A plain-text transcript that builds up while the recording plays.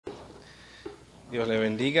Dios le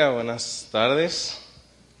bendiga, buenas tardes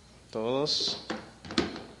a todos.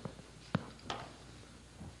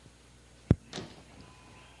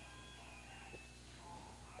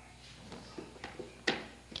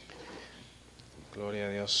 Gloria a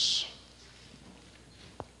Dios.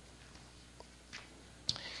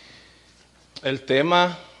 El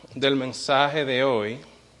tema del mensaje de hoy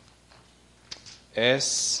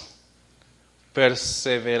es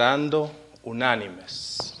Perseverando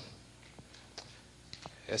Unánimes.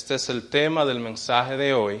 Este es el tema del mensaje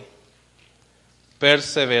de hoy,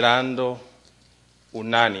 Perseverando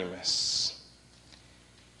Unánimes.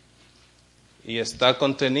 Y está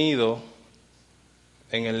contenido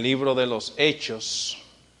en el libro de los Hechos,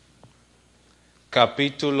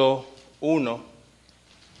 capítulo 1,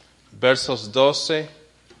 versos 12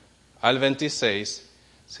 al 26.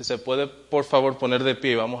 Si se puede, por favor, poner de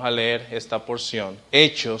pie, vamos a leer esta porción.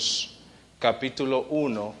 Hechos, capítulo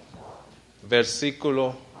 1,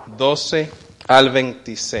 versículo 12 al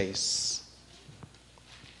 26.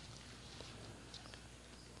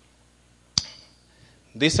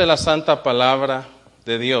 Dice la santa palabra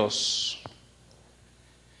de Dios: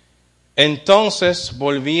 Entonces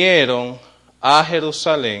volvieron a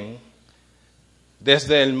Jerusalén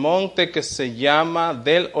desde el monte que se llama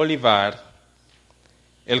del Olivar,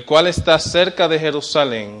 el cual está cerca de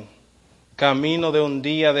Jerusalén, camino de un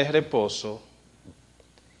día de reposo,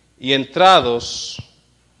 y entrados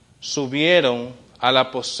subieron al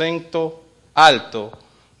aposento alto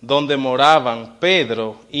donde moraban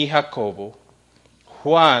Pedro y Jacobo,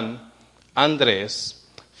 Juan, Andrés,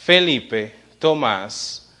 Felipe,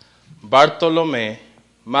 Tomás, Bartolomé,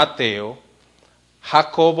 Mateo,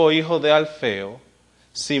 Jacobo hijo de Alfeo,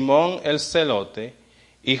 Simón el celote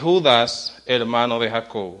y Judas hermano de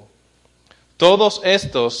Jacobo. Todos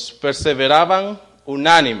estos perseveraban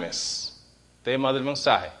unánimes. Tema del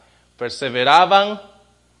mensaje: perseveraban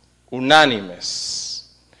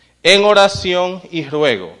unánimes en oración y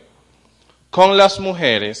ruego con las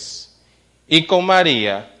mujeres y con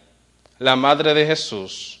María, la madre de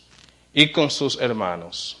Jesús, y con sus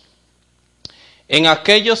hermanos. En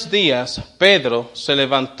aquellos días Pedro se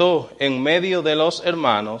levantó en medio de los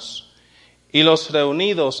hermanos, y los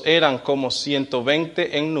reunidos eran como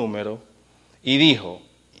 120 en número, y dijo: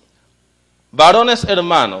 Varones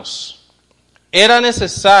hermanos, era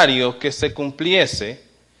necesario que se cumpliese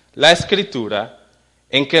la Escritura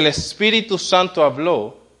en que el Espíritu Santo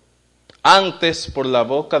habló antes por la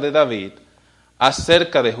boca de David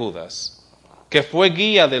acerca de Judas, que fue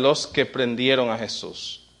guía de los que prendieron a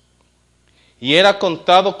Jesús. Y era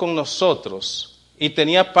contado con nosotros y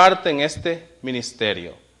tenía parte en este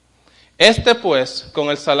ministerio. Este pues, con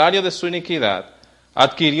el salario de su iniquidad,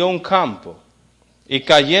 adquirió un campo, y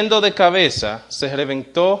cayendo de cabeza se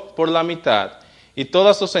reventó por la mitad, y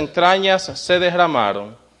todas sus entrañas se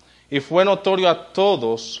derramaron, y fue notorio a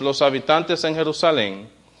todos los habitantes en Jerusalén,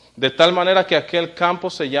 de tal manera que aquel campo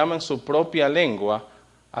se llama en su propia lengua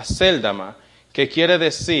Acéldama, que quiere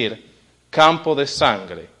decir campo de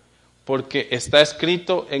sangre, porque está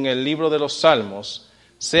escrito en el libro de los Salmos: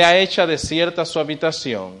 sea hecha desierta su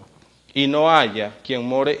habitación, y no haya quien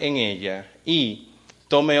more en ella, y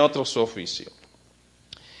tome otro su oficio.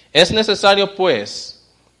 Es necesario, pues,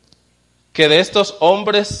 que de estos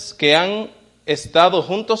hombres que han estado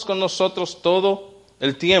juntos con nosotros todo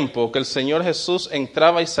el tiempo que el Señor Jesús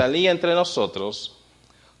entraba y salía entre nosotros,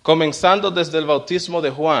 comenzando desde el bautismo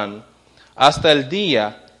de Juan hasta el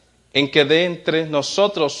día en que de entre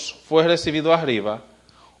nosotros fue recibido arriba,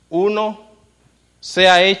 uno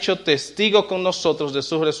sea hecho testigo con nosotros de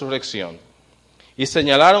su resurrección. Y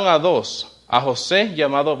señalaron a dos: a José,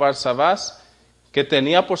 llamado Barsabás, que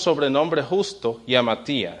tenía por sobrenombre Justo, y a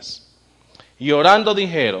Matías. Y orando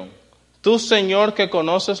dijeron: Tú, Señor, que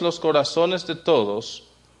conoces los corazones de todos,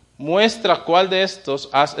 muestra cuál de estos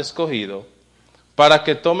has escogido, para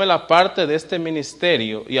que tome la parte de este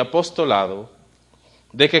ministerio y apostolado,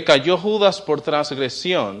 de que cayó Judas por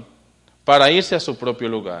transgresión, para irse a su propio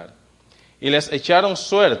lugar. Y les echaron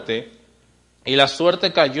suerte, y la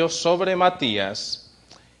suerte cayó sobre Matías,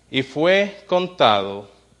 y fue contado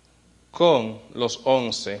con los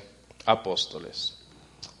 11 apóstoles.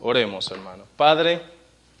 Oremos, hermano. Padre,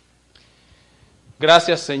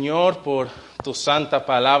 gracias, Señor, por tu santa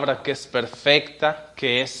palabra, que es perfecta,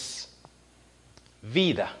 que es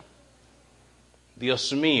vida.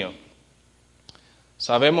 Dios mío,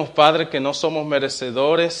 sabemos, Padre, que no somos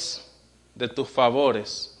merecedores de tus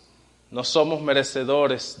favores, no somos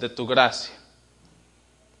merecedores de tu gracia,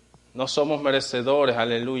 no somos merecedores,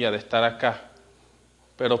 aleluya, de estar acá,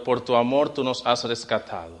 pero por tu amor tú nos has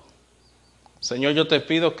rescatado. Señor, yo te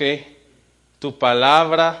pido que tu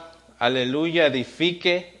palabra, aleluya,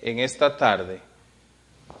 edifique en esta tarde.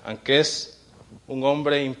 Aunque es un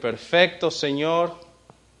hombre imperfecto, Señor,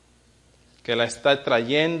 que la está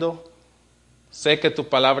trayendo, sé que tu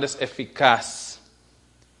palabra es eficaz,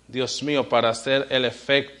 Dios mío, para hacer el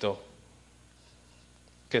efecto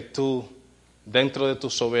que tú, dentro de tu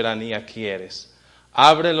soberanía, quieres.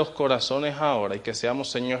 Abre los corazones ahora y que seamos,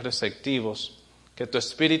 Señor, receptivos, que tu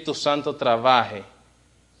Espíritu Santo trabaje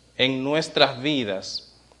en nuestras vidas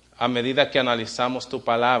a medida que analizamos tu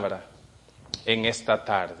palabra en esta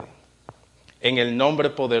tarde. En el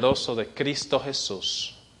nombre poderoso de Cristo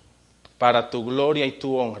Jesús, para tu gloria y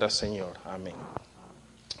tu honra, Señor. Amén.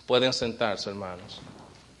 Pueden sentarse, hermanos.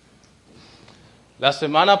 La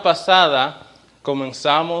semana pasada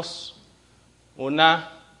comenzamos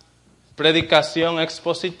una predicación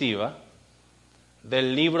expositiva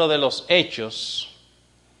del libro de los Hechos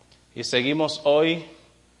y seguimos hoy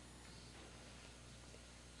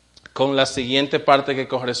con la siguiente parte que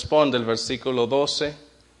corresponde, el versículo 12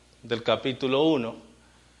 del capítulo 1.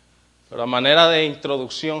 Pero a manera de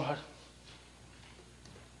introducción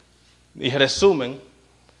y resumen,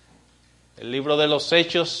 el libro de los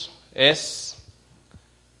Hechos es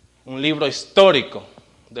un libro histórico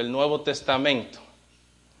del Nuevo Testamento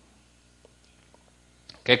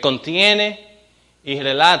que contiene y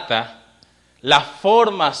relata la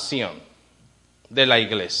formación de la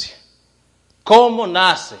iglesia. ¿Cómo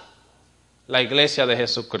nace la iglesia de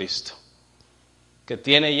Jesucristo? Que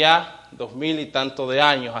tiene ya 2000 y tanto de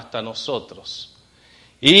años hasta nosotros.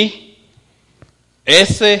 Y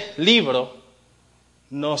ese libro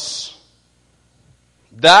nos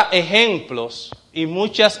da ejemplos y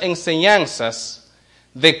muchas enseñanzas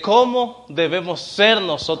de cómo debemos ser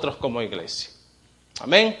nosotros como iglesia.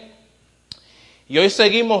 Amén. Y hoy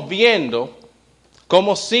seguimos viendo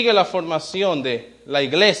cómo sigue la formación de la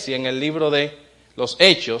iglesia en el libro de los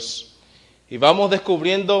Hechos. Y vamos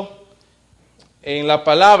descubriendo en la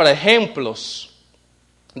palabra ejemplos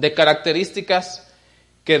de características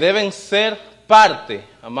que deben ser parte,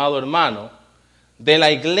 amado hermano, de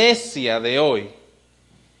la iglesia de hoy,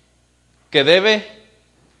 que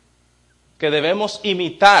debemos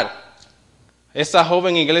imitar esa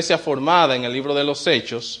joven iglesia formada en el libro de los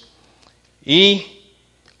Hechos. Y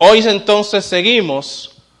hoy entonces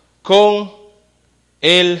seguimos con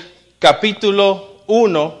el capítulo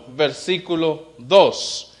 1, versículo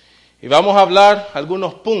 2. Y vamos a hablar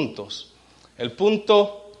algunos puntos. El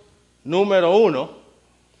punto número 1,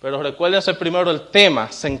 pero recuérdense primero el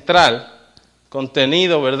tema central,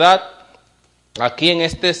 contenido, ¿verdad? Aquí en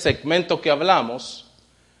este segmento que hablamos,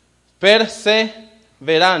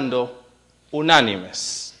 Perseverando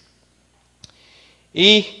Unánimes.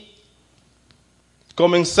 Y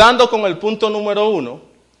comenzando con el punto número 1,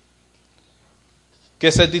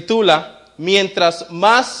 que se titula, mientras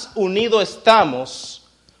más unidos estamos,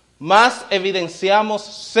 más evidenciamos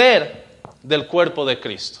ser del cuerpo de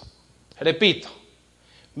Cristo. Repito,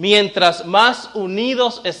 mientras más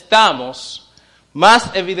unidos estamos, más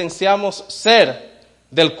evidenciamos ser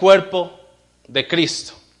del cuerpo de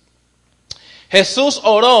Cristo. Jesús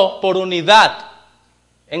oró por unidad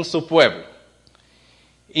en su pueblo.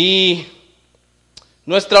 Y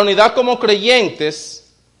nuestra unidad como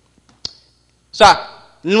creyentes,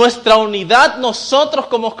 nuestra unidad nosotros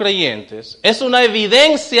como creyentes es una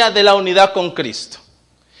evidencia de la unidad con Cristo.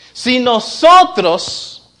 Si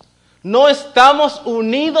nosotros no estamos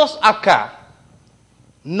unidos acá,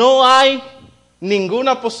 no hay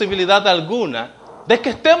ninguna posibilidad alguna de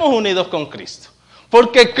que estemos unidos con Cristo,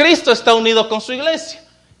 porque Cristo está unido con su iglesia.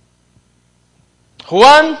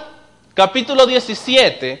 Juan capítulo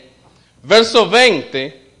 17, versos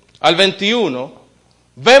 20 al 21,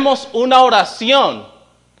 vemos una oración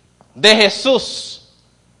de Jesús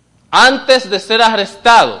antes de ser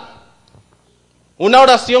arrestado. Una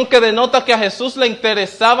oración que denota que a Jesús le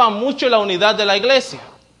interesaba mucho la unidad de la iglesia.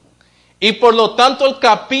 Y por lo tanto el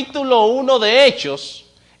capítulo 1 de Hechos,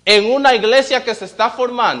 en una iglesia que se está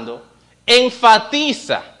formando,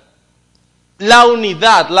 enfatiza la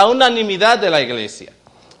unidad, la unanimidad de la iglesia.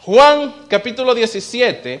 Juan capítulo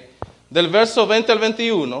 17, del verso 20 al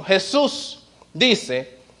 21, Jesús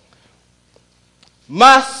dice,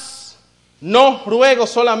 mas no ruego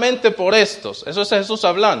solamente por estos, eso es Jesús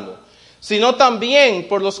hablando, sino también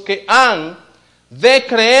por los que han de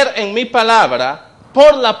creer en mi palabra,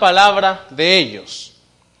 por la palabra de ellos,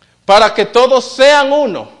 para que todos sean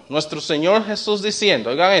uno. Nuestro Señor Jesús diciendo,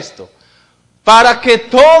 oigan esto, para que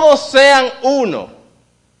todos sean uno.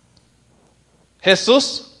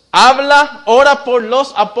 Jesús habla, ora por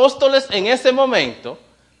los apóstoles en ese momento,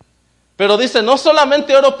 Pero dice, no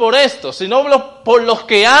solamente oro por esto, sino por los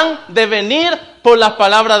que han de venir por la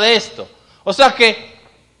palabra de esto. O sea que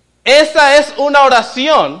esa es una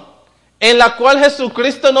oración en la cual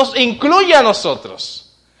Jesucristo nos incluye a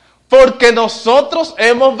nosotros. Porque nosotros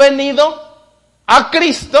hemos venido a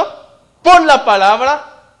Cristo por la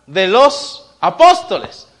palabra de los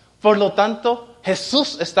apóstoles. Por lo tanto,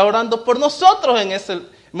 Jesús está orando por nosotros en ese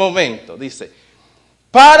momento. Dice,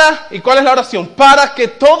 ¿y cuál es la oración? Para que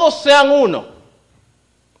todos sean uno.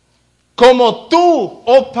 Como tú,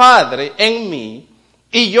 oh Padre, en mí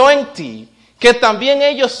y yo en ti, que también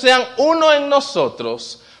ellos sean uno en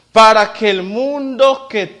nosotros, para que el mundo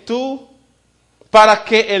crea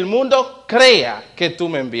que tú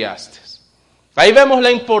me enviaste. Ahí vemos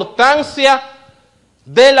la importancia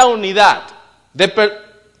de la unidad,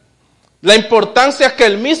 la importancia que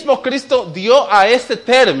el mismo Cristo dio a ese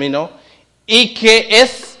término y que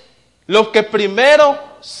es lo que primero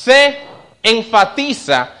se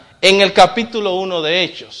enfatiza en el capítulo 1 de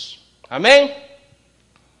Hechos. Amén.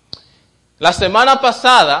 La semana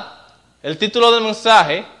pasada, el título del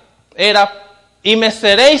mensaje era, y me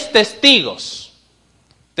seréis testigos,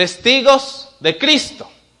 testigos de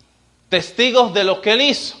Cristo, testigos de lo que Él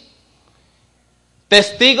hizo,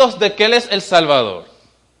 testigos de que Él es el Salvador.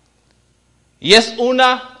 Y es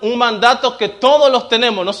un mandato que todos los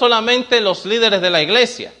tenemos, no solamente los líderes de la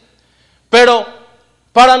iglesia. Pero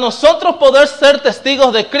para nosotros poder ser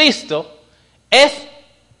testigos de Cristo, es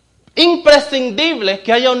imprescindible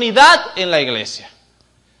que haya unidad en la iglesia.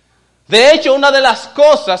 De hecho, una de las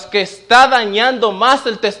cosas que está dañando más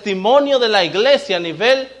el testimonio de la iglesia a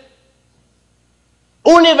nivel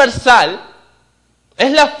universal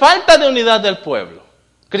es la falta de unidad del pueblo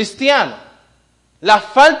cristiano. La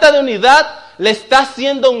falta de unidad le está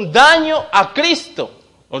haciendo un daño a Cristo,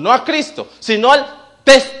 o no a Cristo, sino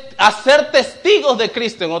a ser testigos de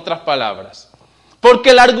Cristo, en otras palabras.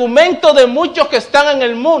 Porque el argumento de muchos que están en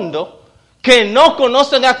el mundo, que no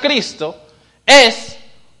conocen a Cristo, es,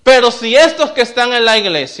 pero si estos que están en la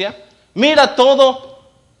iglesia, mira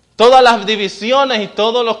todas las divisiones y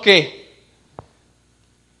todo lo que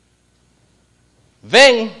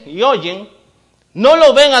ven y oyen, no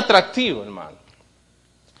lo ven atractivo, hermano.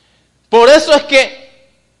 Por eso es que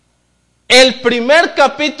el primer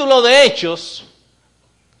capítulo de Hechos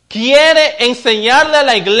quiere enseñarle a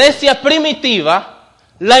la iglesia primitiva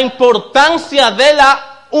la importancia de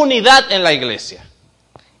la unidad en la iglesia.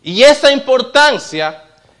 Y esa importancia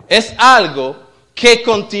es algo que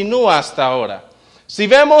continúa hasta ahora. Si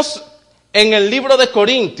vemos en el libro de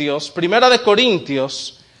Corintios, Primera de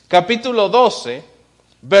Corintios, capítulo 12,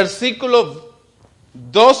 versículo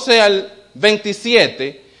 12 al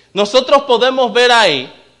 27, nosotros podemos ver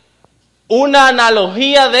ahí una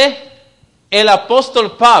analogía de el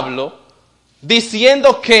apóstol Pablo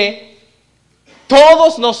diciendo que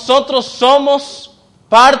todos nosotros somos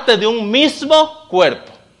parte de un mismo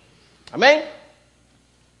cuerpo. Amén.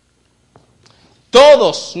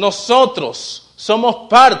 Todos nosotros somos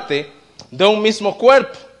parte de un mismo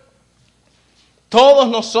cuerpo. Todos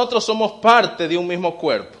nosotros somos parte de un mismo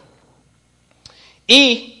cuerpo.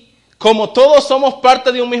 Y como todos somos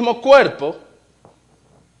parte de un mismo cuerpo,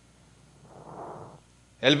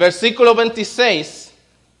 el versículo 26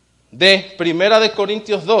 de Primera de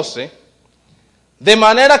Corintios 12, de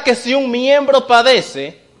manera que si un miembro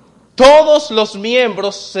padece, todos los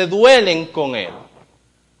miembros se duelen con él.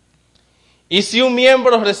 Y si un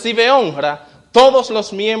miembro recibe honra, todos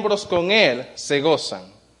los miembros con él se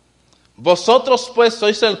gozan. Vosotros pues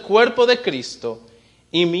sois el cuerpo de Cristo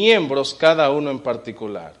y miembros cada uno en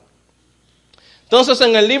particular. Entonces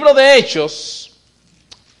en el libro de Hechos,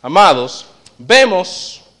 amados,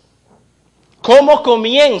 vemos cómo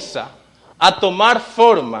comienza a tomar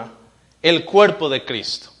forma el cuerpo de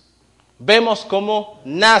Cristo. Vemos cómo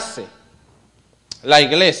nace la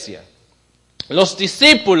iglesia. Los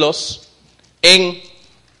discípulos, en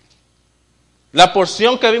la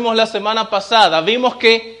porción que vimos la semana pasada, vimos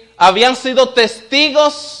que habían sido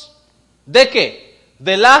testigos ¿de qué?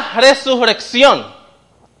 De la resurrección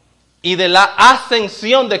y de la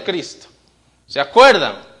ascensión de Cristo. ¿Se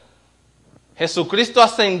acuerdan? Jesucristo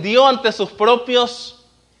ascendió ante sus propios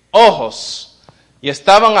ojos y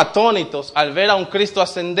estaban atónitos al ver a un Cristo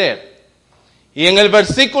ascender. Y en el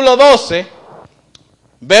versículo 12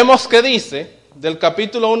 vemos que dice, del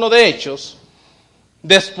capítulo 1 de Hechos,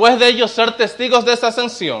 después de ellos ser testigos de esa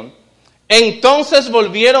ascensión, entonces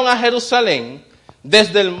volvieron a Jerusalén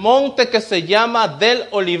desde el monte que se llama del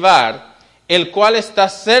Olivar, el cual está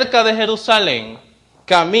cerca de Jerusalén,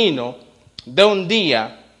 camino de un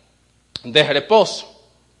día de reposo.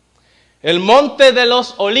 El monte de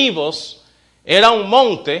los olivos era un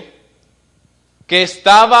monte que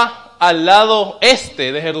estaba al lado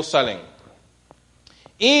este de Jerusalén.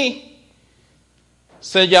 Y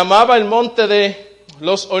se llamaba el Monte de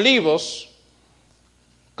los Olivos,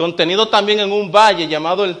 contenido también en un valle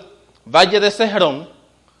llamado el Valle de Cedrón,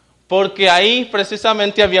 porque ahí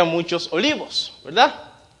precisamente había muchos olivos, ¿verdad?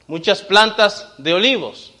 Muchas plantas de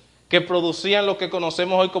olivos que producían lo que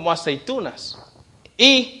conocemos hoy como aceitunas.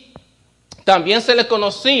 Y también se le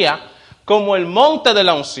conocía como el Monte de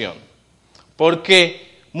la Unción,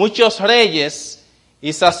 porque muchos reyes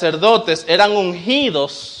y sacerdotes eran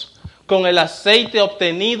ungidos con el aceite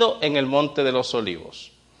obtenido en el Monte de los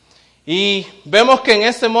Olivos. Y vemos que en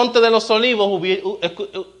ese Monte de los Olivos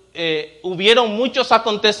hubieron muchos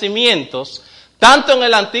acontecimientos, tanto en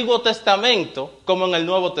el Antiguo Testamento como en el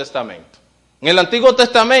Nuevo Testamento. En el Antiguo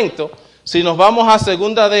Testamento, si nos vamos a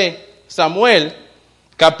segunda de Samuel,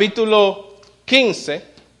 capítulo 15,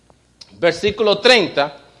 versículo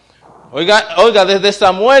 30, oiga, desde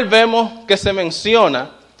Samuel vemos que se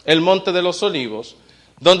menciona el Monte de los Olivos,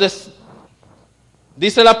 donde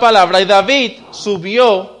dice la palabra, y David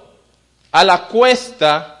subió a la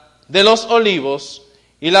cuesta de los olivos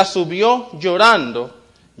y la subió llorando,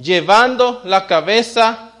 llevando la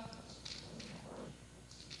cabeza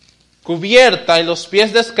cubierta y los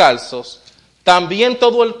pies descalzos. También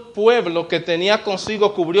todo el pueblo que tenía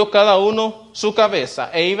consigo cubrió cada uno su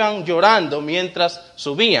cabeza e iban llorando mientras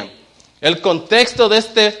subían. El contexto de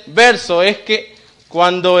este verso es que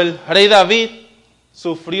cuando el rey David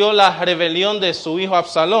sufrió la rebelión de su hijo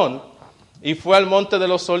Absalón y fue al Monte de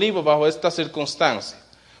los Olivos bajo esta circunstancia.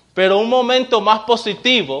 Pero un momento más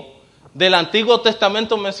positivo del Antiguo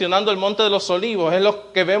Testamento mencionando el Monte de los Olivos es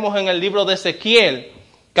lo que vemos en el libro de Ezequiel,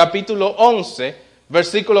 capítulo 11,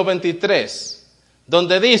 versículo 23,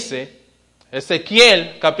 donde dice,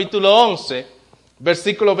 Ezequiel, capítulo 11,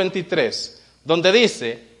 versículo 23, donde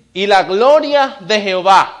dice, y la gloria de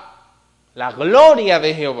Jehová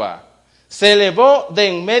se elevó de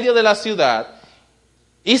en medio de la ciudad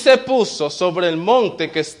y se puso sobre el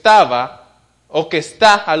monte que estaba o que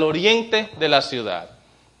está al oriente de la ciudad.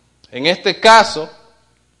 En este caso,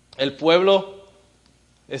 el pueblo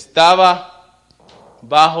estaba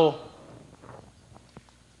bajo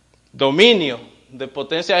dominio de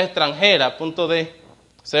potencias extranjeras, a punto de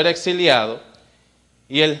ser exiliado.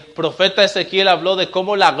 Y el profeta Ezequiel habló de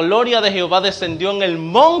cómo la gloria de Jehová descendió en el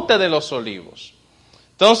Monte de los Olivos.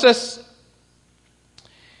 Entonces,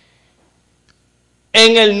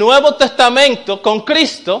 en el Nuevo Testamento, con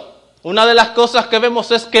Cristo, una de las cosas que vemos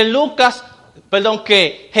es que Lucas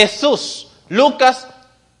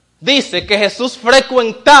dice que Jesús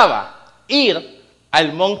frecuentaba ir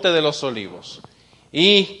al Monte de los Olivos.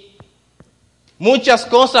 Y muchas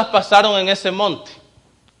cosas pasaron en ese monte,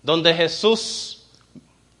 donde Jesús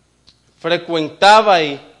frecuentaba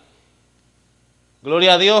y,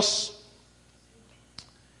 gloria a Dios,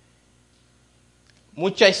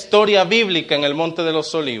 mucha historia bíblica en el Monte de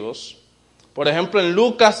los Olivos. Por ejemplo, en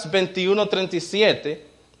Lucas 21:37,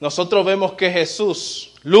 nosotros vemos que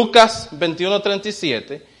Lucas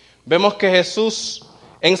 21:37, vemos que Jesús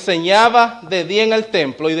enseñaba de día en el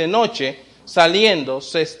templo y de noche, saliendo,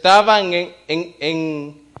 se estaban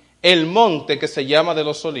en el monte que se llama de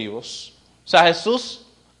los Olivos. O sea, Jesús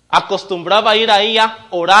acostumbraba a ir ahí a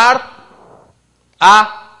orar,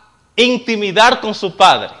 a intimidar con su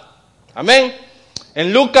Padre. Amén.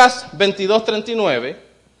 En Lucas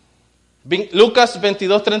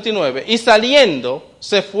 22:39, y saliendo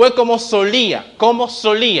se fue como solía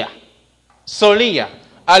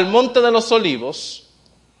al monte de los Olivos,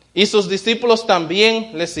 y sus discípulos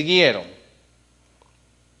también le siguieron.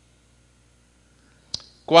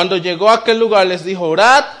 Cuando llegó a aquel lugar les dijo,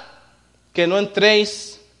 orad que no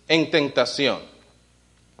entréis en tentación.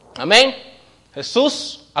 Amén.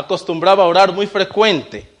 Jesús acostumbraba a orar muy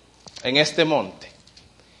frecuente en este monte.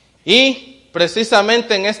 Y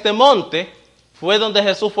precisamente en este monte fue donde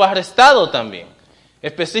Jesús fue arrestado también.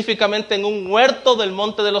 Específicamente en un huerto del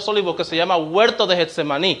Monte de los Olivos que se llama Huerto de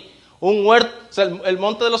Getsemaní. El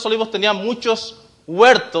Monte de los Olivos tenía muchos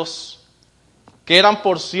huertos que eran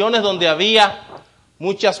porciones donde había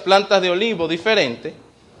muchas plantas de olivo diferentes,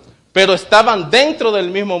 pero estaban dentro del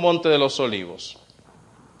mismo Monte de los Olivos.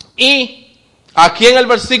 Y aquí en el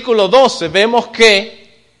versículo 12 vemos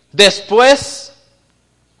que después,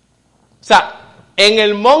 en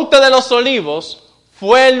el Monte de los Olivos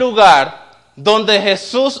fue el lugar donde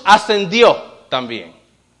Jesús ascendió también.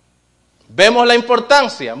 Vemos la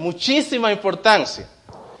importancia, muchísima importancia.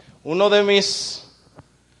 Uno de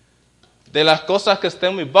las cosas que está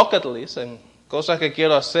en mi bucket list, en cosas que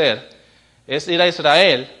quiero hacer, es ir a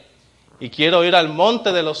Israel, y quiero ir al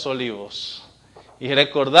Monte de los Olivos y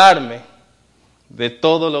recordarme de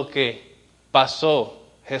todo lo que pasó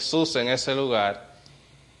Jesús en ese lugar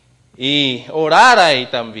y orar ahí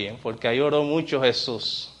también, porque ahí oró mucho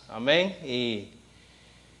Jesús. Amén.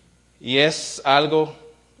 Y es algo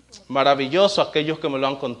maravilloso aquellos que me lo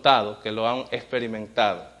han contado, que lo han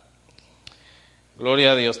experimentado.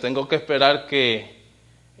 Gloria a Dios. Tengo que esperar que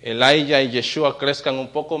Elijah y Yeshua crezcan un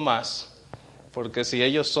poco más, porque si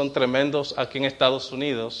ellos son tremendos aquí en Estados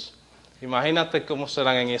Unidos, imagínate cómo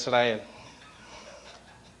serán en Israel.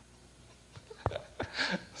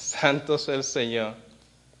 Santo es el Señor.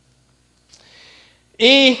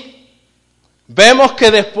 Y vemos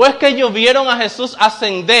que después que ellos vieron a Jesús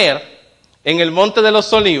ascender en el Monte de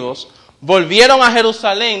los Olivos, volvieron a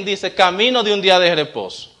Jerusalén, dice, camino de un día de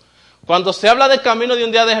reposo. Cuando se habla de camino de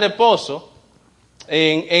un día de reposo,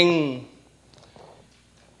 en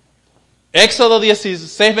Éxodo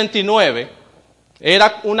 16:29,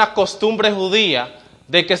 era una costumbre judía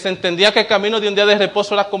de que se entendía que el camino de un día de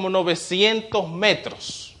reposo era como 900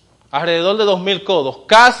 metros, alrededor de 2000 codos,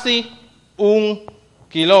 casi 1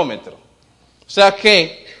 kilómetro. O sea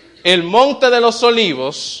que el Monte de los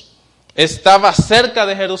Olivos estaba cerca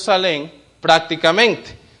de Jerusalén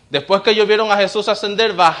prácticamente. Después que ellos vieron a Jesús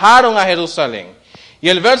ascender, bajaron a Jerusalén. Y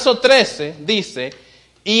el verso 13 dice,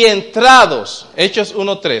 y entrados, Hechos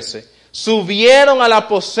 1:13, subieron al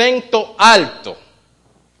aposento alto.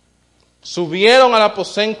 Subieron al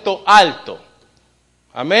aposento alto.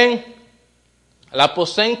 Amén. El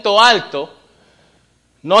aposento alto,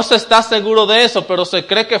 no se está seguro de eso, pero se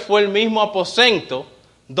cree que fue el mismo aposento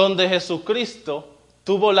donde Jesucristo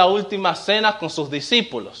tuvo la última cena con sus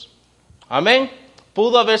discípulos. Amén.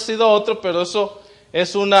 Pudo haber sido otro, pero eso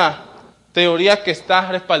es una teoría que está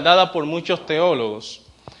respaldada por muchos teólogos.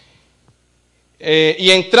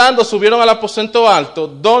 Y entrando subieron al aposento alto,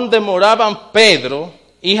 donde moraban Pedro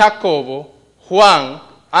y Jacobo, Juan,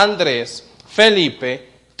 Andrés, Felipe,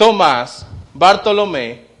 Tomás,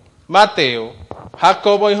 Bartolomé, Mateo,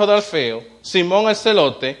 Jacobo hijo de Alfeo, Simón el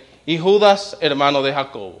celote y Judas hermano de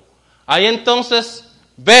Jacobo. Ahí entonces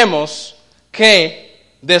vemos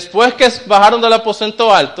que después que bajaron del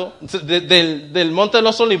aposento alto, del Monte de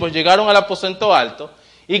los Olivos, llegaron al aposento alto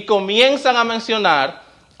y comienzan a mencionar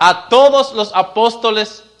a todos los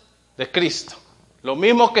apóstoles de Cristo. Lo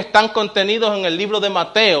mismo que están contenidos en el libro de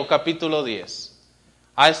Mateo, capítulo 10,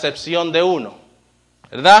 a excepción de uno,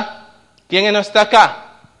 ¿verdad? ¿Quién no está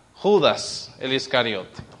acá? Judas, el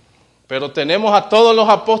Iscariote. Pero tenemos a todos los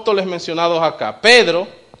apóstoles mencionados acá. Pedro,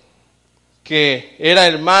 que era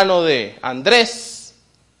hermano de Andrés,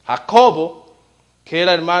 Jacobo, que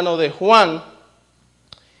era hermano de Juan,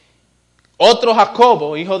 otro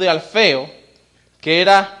Jacobo, hijo de Alfeo, que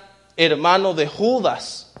era hermano de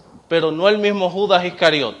Judas, pero no el mismo Judas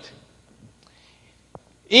Iscariote.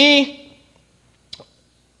 Y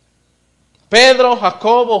Pedro,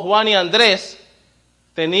 Jacobo, Juan y Andrés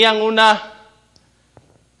tenían una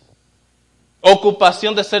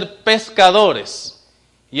ocupación de ser pescadores.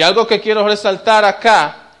 Y algo que quiero resaltar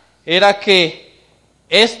acá era que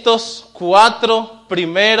estos 4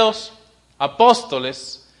 primeros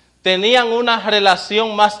apóstoles tenían una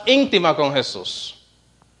relación más íntima con Jesús,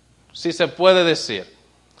 si se puede decir.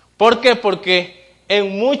 ¿Por qué? Porque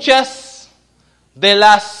en muchas de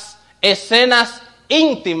las escenas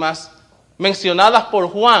íntimas mencionadas por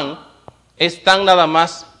Juan están nada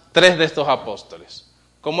más 3 de estos apóstoles,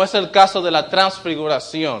 como es el caso de la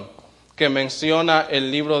transfiguración que menciona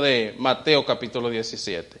el libro de Mateo capítulo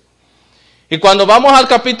 17. Y cuando vamos al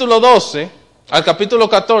capítulo 12, al capítulo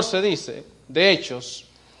 14 dice, de Hechos,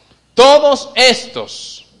 todos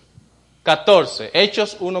estos, 14,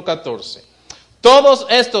 Hechos 1:14, todos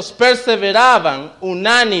estos perseveraban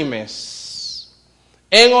unánimes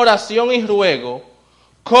en oración y ruego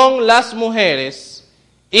con las mujeres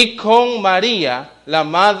y con María, la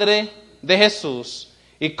madre de Jesús,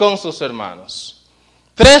 y con sus hermanos.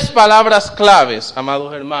 3 palabras claves,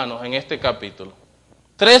 amados hermanos, en este capítulo.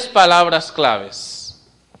 3 palabras claves.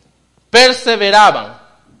 Perseveraban.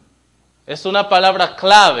 Es una palabra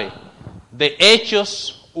clave de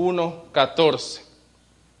Hechos 1:14.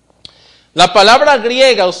 La palabra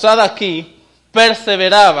griega usada aquí,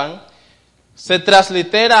 perseveraban, se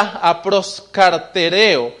translitera a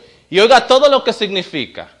proscartereo. Y oiga todo lo que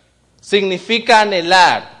significa. Significa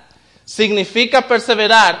anhelar. Significa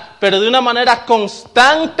perseverar, pero de una manera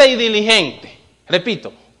constante y diligente.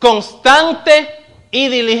 Repito, constante y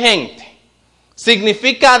diligente.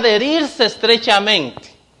 Significa adherirse estrechamente.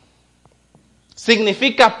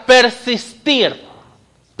 Significa persistir.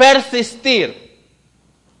 Persistir.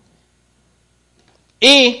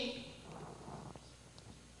 Y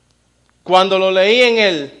cuando lo leí en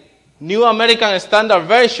el New American Standard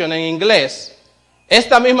Version en inglés,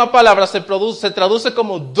 esta misma palabra se traduce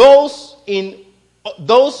como those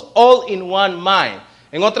all in one mind.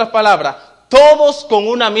 En otras palabras, todos con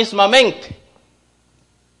una misma mente.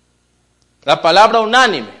 La palabra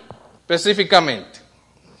unánime, específicamente.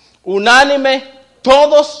 Unánime,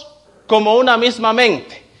 todos como una misma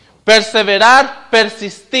mente. Perseverar,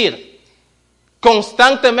 persistir,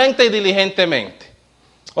 constantemente y diligentemente.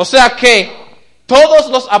 O sea que todos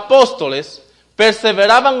los apóstoles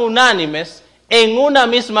perseveraban unánimes en una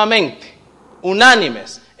misma mente.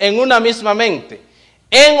 Unánimes en una misma mente.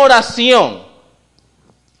 En oración,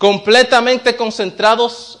 completamente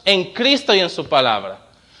concentrados en Cristo y en su palabra.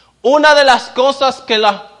 Una de las cosas que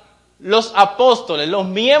los apóstoles, los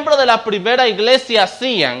miembros de la primera iglesia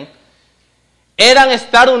hacían, eran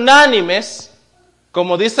estar unánimes,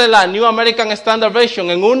 como dice la New American Standard Version,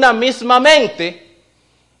 en una misma mente,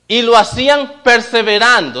 y lo hacían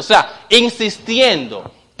perseverando, o sea,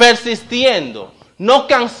 insistiendo, persistiendo, no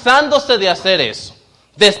cansándose de hacer eso,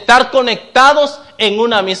 de estar conectados en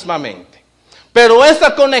una misma mente. Pero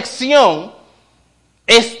esa conexión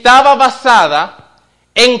estaba basada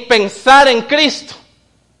en pensar en Cristo.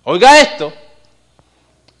 Oiga esto,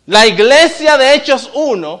 la iglesia de Hechos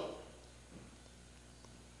 1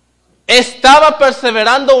 estaba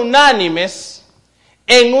perseverando unánimes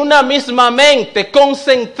en una misma mente,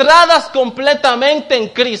 concentradas completamente en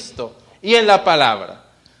Cristo y en la palabra.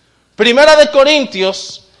 Primera de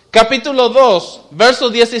Corintios, capítulo 2, verso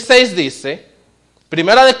 16 dice,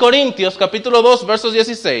 Primera de Corintios, capítulo 2, verso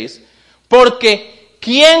 16, porque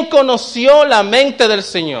 ¿quién conoció la mente del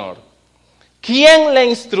Señor? ¿Quién le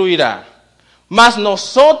instruirá? Mas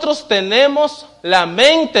nosotros tenemos la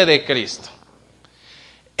mente de Cristo.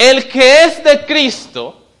 El que es de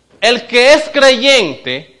Cristo, el que es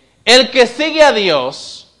creyente, el que sigue a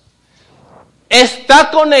Dios, está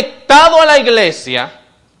conectado a la iglesia,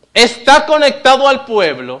 está conectado al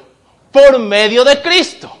pueblo por medio de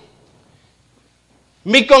Cristo.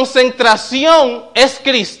 Mi concentración es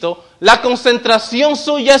Cristo, la concentración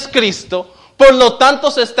suya es Cristo, por lo tanto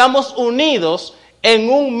estamos unidos en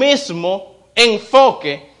un mismo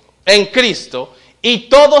enfoque en Cristo y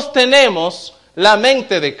todos tenemos la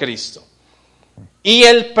mente de Cristo. Y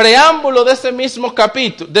el preámbulo de ese mismo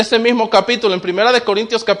capítulo en 1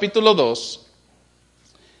 Corintios capítulo 2,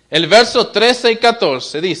 el verso 13 y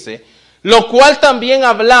 14 dice, lo cual también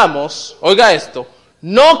hablamos, oiga esto,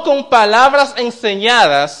 no con palabras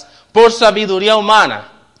enseñadas por sabiduría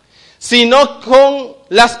humana, sino con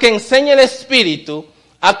las que enseña el Espíritu,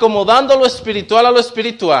 acomodando lo espiritual a lo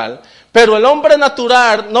espiritual. Pero el hombre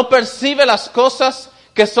natural no percibe las cosas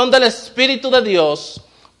que son del Espíritu de Dios,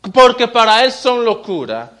 porque para él son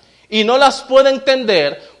locura, y no las puede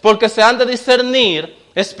entender porque se han de discernir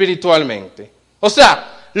espiritualmente. O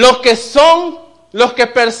sea, los que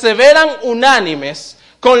perseveran unánimes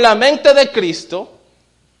con la mente de Cristo,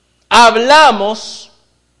 hablamos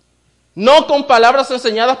no con palabras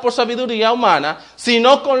enseñadas por sabiduría humana,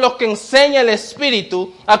 sino con lo que enseña el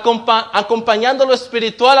Espíritu, acompañando lo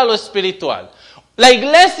espiritual a lo espiritual. La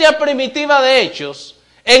iglesia primitiva de Hechos,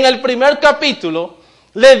 en el primer capítulo,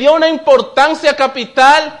 le dio una importancia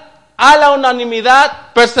capital a la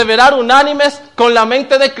unanimidad, perseverar unánimes con la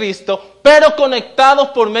mente de Cristo, pero conectados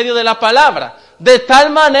por medio de la palabra, de tal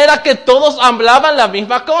manera que todos hablaban la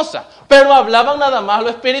misma cosa, pero hablaban nada más lo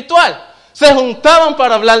espiritual. Se juntaban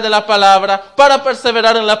para hablar de la palabra, para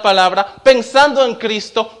perseverar en la palabra, pensando en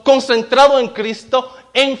Cristo, concentrados en Cristo,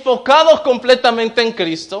 enfocados completamente en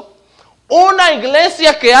Cristo. Una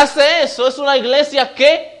iglesia que hace eso es una iglesia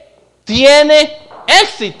que tiene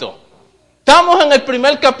éxito. Estamos en el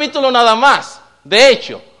primer capítulo nada más. De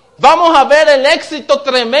hecho, vamos a ver el éxito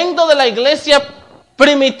tremendo de la iglesia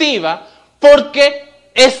primitiva porque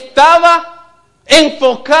estaba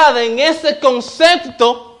enfocada en ese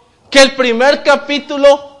concepto que el primer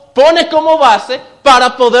capítulo pone como base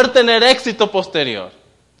para poder tener éxito posterior.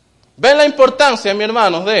 ¿Ven la importancia, mis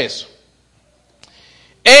hermanos, de eso?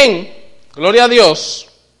 En, gloria a Dios,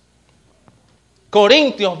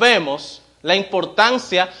 Corintios vemos la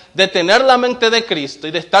importancia de tener la mente de Cristo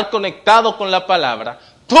y de estar conectado con la palabra,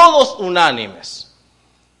 todos unánimes.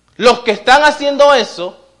 Los que están haciendo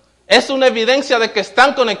eso es una evidencia de que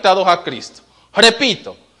están conectados a Cristo.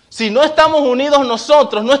 Repito, si no estamos unidos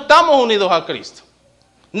nosotros, no estamos unidos a Cristo.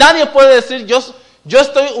 Nadie puede decir yo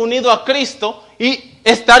estoy unido a Cristo y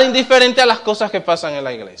estar indiferente a las cosas que pasan en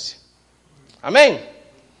la iglesia. Amén.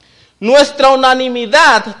 Nuestra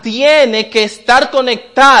unanimidad tiene que estar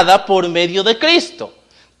conectada por medio de Cristo.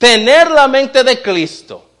 Tener la mente de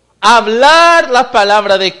Cristo, hablar la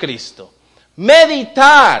palabra de Cristo,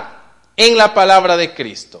 meditar en la palabra de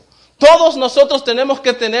Cristo. Todos nosotros tenemos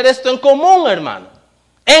que tener esto en común, hermano.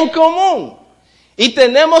 en común. Y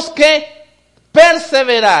tenemos que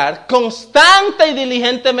perseverar constante y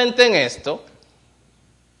diligentemente en esto,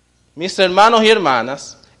 mis hermanos y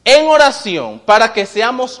hermanas, en oración para que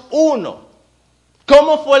seamos uno.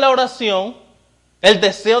 ¿Cómo fue la oración? El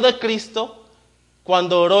deseo de Cristo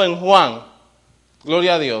cuando oró en Juan,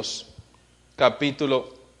 gloria a Dios,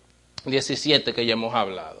 capítulo 17 que ya hemos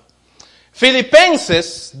hablado.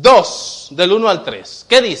 Filipenses 2, del 1 al 3.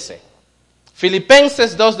 ¿Qué dice?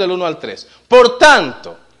 Filipenses 2, del 1 al 3. Por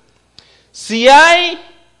tanto, si hay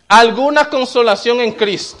alguna consolación en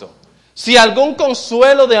Cristo, si algún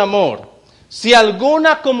consuelo de amor, si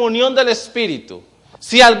alguna comunión del Espíritu,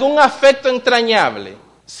 si algún afecto entrañable,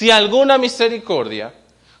 si alguna misericordia,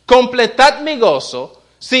 completad mi gozo,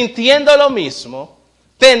 sintiendo lo mismo,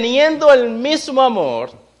 teniendo el mismo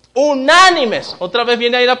amor, unánimes, otra vez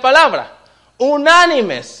viene ahí la palabra,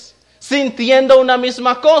 unánimes, sintiendo una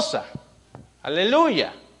misma cosa.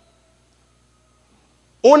 Aleluya.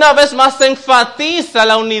 Una vez más se enfatiza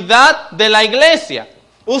la unidad de la iglesia.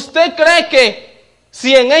 ¿Usted cree que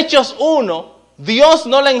si en Hechos 1 Dios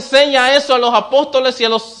no le enseña eso a los apóstoles y a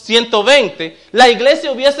los 120, la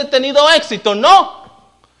iglesia hubiese tenido éxito? No.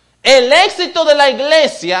 El éxito de la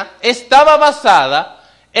iglesia estaba basada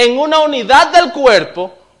en una unidad del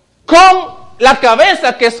cuerpo con la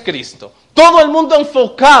cabeza que es Cristo. Todo el mundo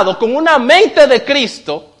enfocado con una mente de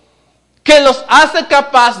Cristo que los hace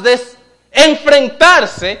capaz de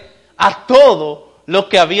enfrentarse a todo lo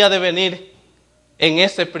que había de venir en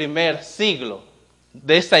ese primer siglo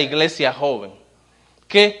de esa iglesia joven.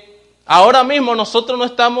 Que ahora mismo nosotros no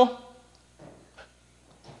estamos,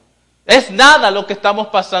 es nada lo que estamos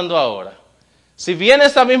pasando ahora. Si viene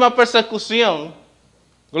esa misma persecución,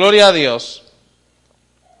 gloria a Dios,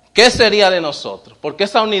 ¿qué sería de nosotros? Porque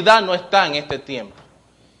esa unidad no está en este tiempo.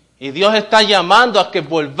 Y Dios está llamando a que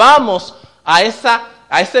volvamos a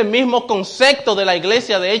ese mismo concepto de la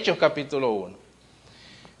iglesia de Hechos capítulo 1.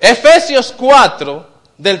 Efesios 4,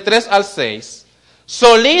 del 3 al 6.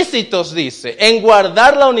 Solícitos, dice, en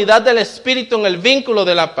guardar la unidad del Espíritu en el vínculo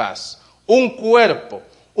de la paz. Un cuerpo,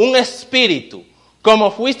 un espíritu,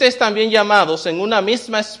 como fuisteis también llamados en una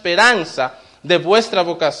misma esperanza de vuestra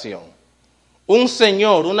vocación. Un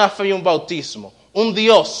Señor, una fe y un bautismo. Un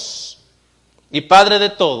Dios y Padre de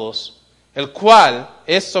todos, el cual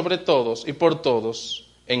es sobre todos y por todos,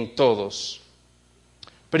 en todos.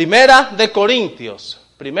 Primera de Corintios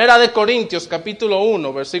capítulo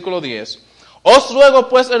 1, versículo 10. Os ruego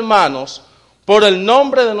pues, hermanos, por el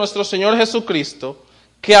nombre de nuestro Señor Jesucristo,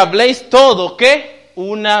 que habléis todo, ¿qué?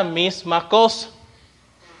 Una misma cosa.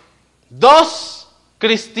 Dos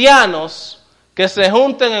cristianos que se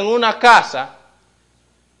junten en una casa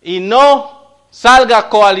y no salga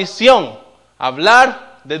coalición,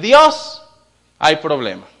 hablar de Dios, hay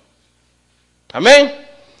problema. Amén.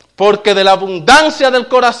 Porque de la abundancia del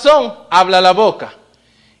corazón habla la boca.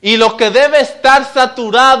 Y lo que debe estar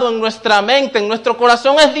saturado en nuestra mente, en nuestro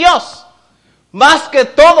corazón, es Dios. Más que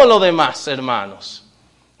todo lo demás, hermanos.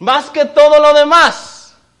 Más que todo lo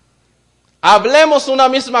demás. Hablemos una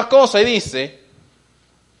misma cosa y dice,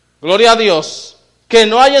 gloria a Dios, que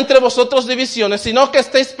no hay entre vosotros divisiones, sino que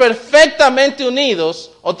estéis perfectamente unidos,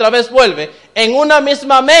 otra vez vuelve, en una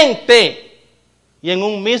misma mente y en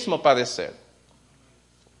un mismo padecer.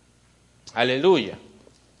 Aleluya.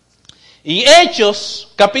 Y Hechos,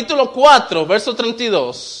 capítulo 4, verso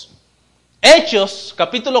 32. Hechos,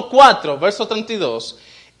 capítulo 4, verso 32.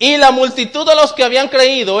 Y la multitud de los que habían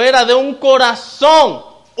creído era de un corazón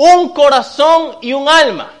y un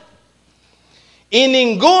alma. Y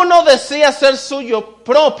ninguno decía ser suyo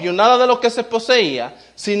propio nada de lo que se poseía,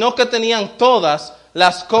 sino que tenían todas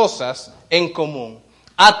las cosas en común.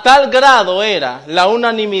 A tal grado era la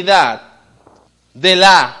unanimidad de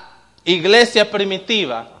la iglesia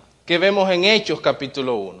primitiva que vemos en Hechos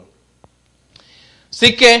capítulo 1.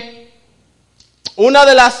 Así que una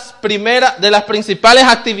de las principales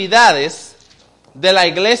actividades de la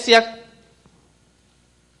iglesia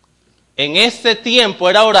en ese tiempo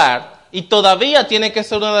era orar, y todavía tiene que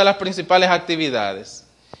ser una de las principales actividades.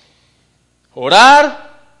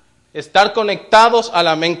 Orar, estar conectados a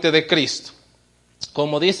la mente de Cristo.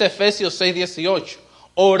 Como dice Efesios 6:18,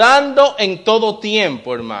 orando en todo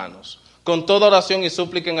tiempo, hermanos, con toda oración y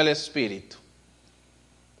súplica en el Espíritu,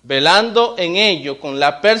 velando en ello con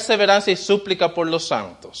la perseverancia y súplica por los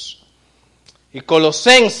santos. Y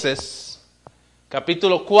Colosenses,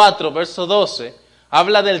 capítulo 4, verso 12,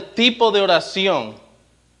 habla del tipo de oración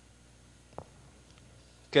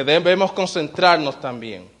que debemos concentrarnos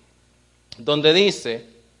también, donde dice,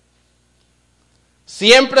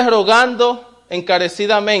 siempre rogando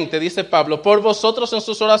encarecidamente, dice Pablo, por vosotros en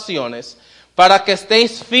sus oraciones, para que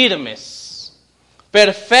estéis firmes,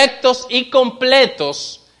 perfectos y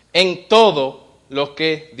completos en todo lo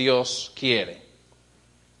que Dios quiere.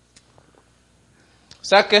 O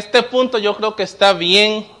sea que este punto yo creo que está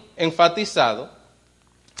bien enfatizado.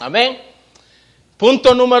 Amén.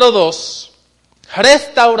 Punto número 2,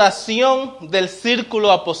 restauración del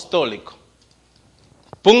círculo apostólico.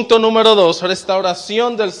 Punto número 2,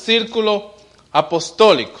 restauración del círculo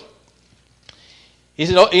apostólico.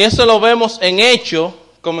 Y eso lo vemos en Hechos,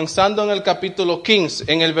 comenzando en el capítulo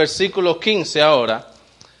 15, en el versículo 15 ahora,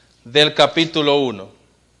 del capítulo 1.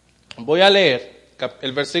 Voy a leer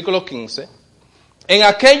el versículo 15. En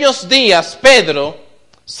aquellos días Pedro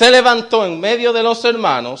se levantó en medio de los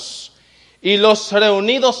hermanos, y los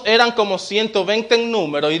reunidos eran como 120 en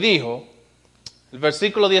número, y dijo, el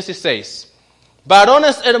versículo 16,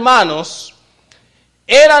 varones hermanos,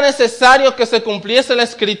 era necesario que se cumpliese la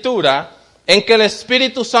escritura en que el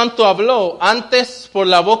Espíritu Santo habló antes por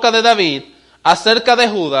la boca de David acerca de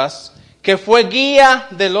Judas, que fue guía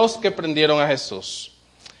de los que prendieron a Jesús.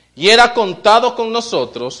 Y era contado con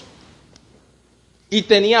nosotros y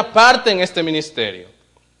tenía parte en este ministerio.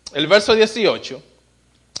 El verso 18.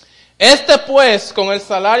 Este pues, con el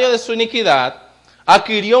salario de su iniquidad,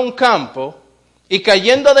 adquirió un campo, y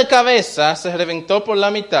cayendo de cabeza se reventó por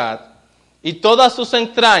la mitad, y todas sus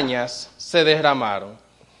entrañas se derramaron.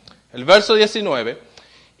 El verso 19.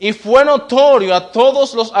 Y fue notorio a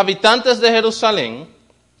todos los habitantes de Jerusalén,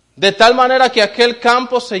 de tal manera que aquel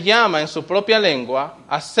campo se llama en su propia lengua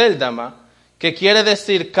Acéldama, que quiere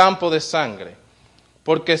decir campo de sangre.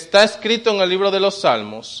 Porque está escrito en el libro de los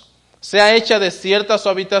Salmos, sea hecha desierta su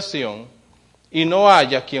habitación, y no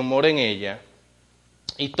haya quien more en ella,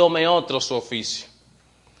 y tome otro su oficio.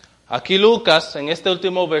 Aquí Lucas, en este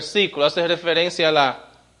último versículo, hace referencia a la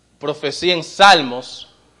profecía en Salmos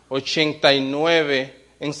 89,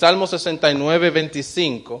 en Salmos 69,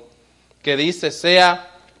 25, que dice,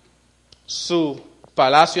 sea su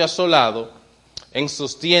palacio asolado, en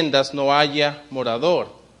sus tiendas no haya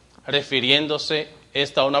morador, refiriéndose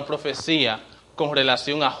esta a una profecía con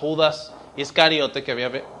relación a Judas Iscariote que había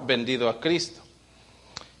vendido a Cristo.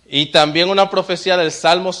 Y también una profecía del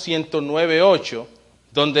Salmo 109, 8,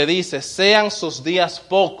 donde dice, sean sus días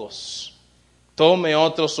pocos, tome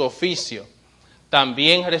otro su oficio,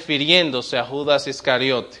 también refiriéndose a Judas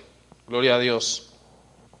Iscariote. Gloria a Dios.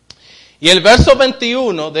 Y el verso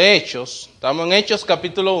 21 de Hechos, estamos en Hechos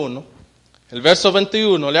capítulo 1, el verso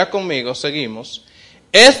 21, lea conmigo, seguimos.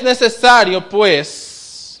 Es necesario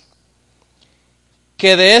pues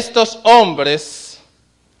que de estos hombres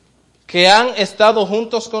que han estado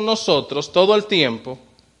juntos con nosotros todo el tiempo,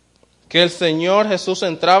 que el Señor Jesús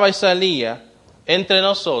entraba y salía entre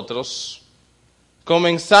nosotros,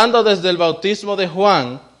 comenzando desde el bautismo de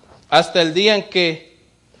Juan hasta el día en que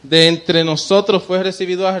de entre nosotros fue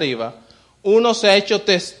recibido arriba, uno se ha hecho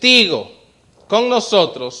testigo con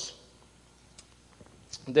nosotros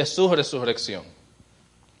de su resurrección.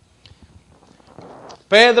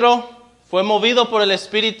 Pedro fue movido por el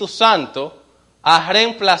Espíritu Santo a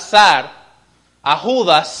reemplazar a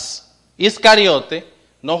Judas Iscariote,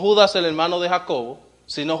 no Judas el hermano de Jacobo,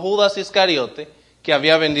 sino Judas Iscariote, que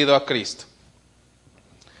había vendido a Cristo.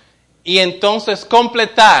 Y entonces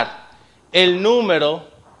completar el número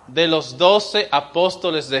de los 12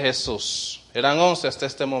 apóstoles de Jesús. Eran 11 hasta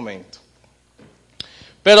este momento.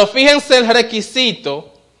 Pero fíjense el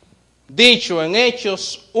requisito dicho en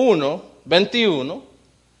Hechos 1, 21.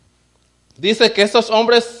 Dice que estos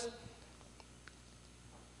hombres,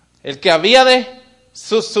 el que había de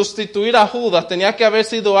sustituir a Judas, tenía que haber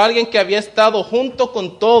sido alguien que había estado junto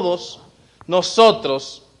con todos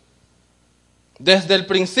nosotros desde el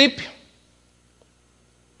principio,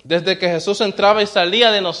 desde que Jesús entraba y salía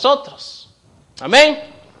de nosotros. Amén.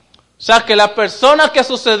 O sea que la persona que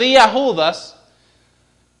sucedía a Judas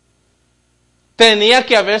tenía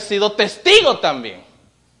que haber sido testigo también.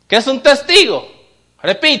 ¿Qué es un testigo?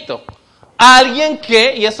 Repito, alguien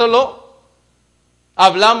que, y eso lo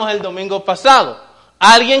hablamos el domingo pasado,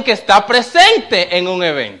 alguien que está presente en un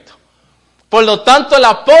evento. Por lo tanto, el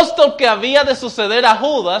apóstol que había de suceder a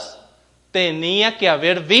Judas tenía que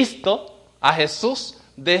haber visto a Jesús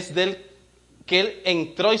desde que él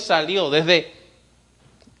entró y salió, desde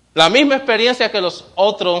la misma experiencia que los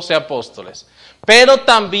otros 11 apóstoles. Pero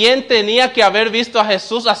también tenía que haber visto a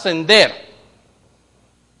Jesús ascender.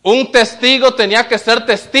 Un testigo tenía que ser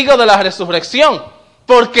testigo de la resurrección,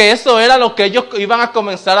 porque eso era lo que ellos iban a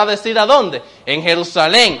comenzar a decir. ¿A dónde? En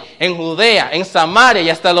Jerusalén, en Judea, en Samaria y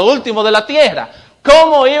hasta lo último de la tierra.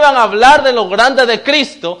 ¿Cómo iban a hablar de lo grande de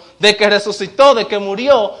Cristo, de que resucitó, de que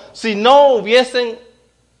murió, si no hubiesen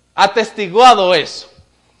atestiguado eso?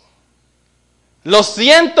 Los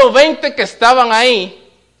 120 que estaban ahí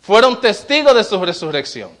fueron testigos de su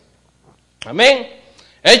resurrección. Amén.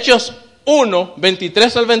 Hechos 1,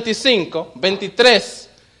 23 al 25, 23,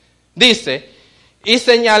 dice, y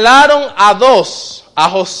señalaron a dos, a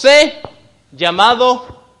José,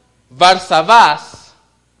 llamado Barsabás,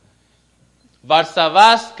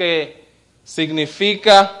 que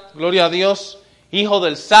significa, gloria a Dios, hijo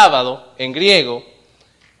del sábado en griego,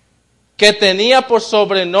 que tenía por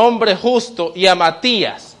sobrenombre Justo, y a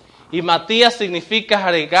Matías, y Matías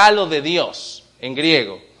significa regalo de Dios en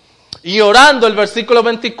griego. Y orando, el versículo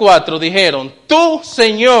 24, dijeron, tú,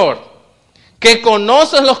 Señor, que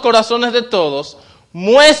conoces los corazones de todos,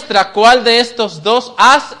 muestra cuál de estos dos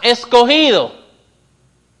has escogido.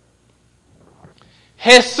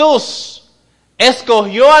 Jesús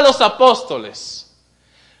escogió a los apóstoles.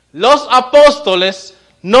 Los apóstoles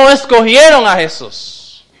no escogieron a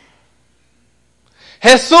Jesús.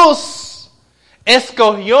 Jesús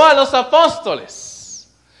escogió a los apóstoles.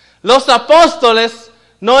 Los apóstoles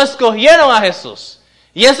no escogieron a Jesús.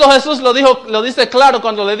 Y eso Jesús lo dice claro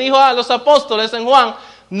cuando le dijo a los apóstoles en Juan,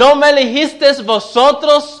 no me elegisteis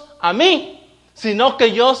vosotros a mí, sino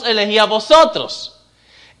que yo os elegí a vosotros.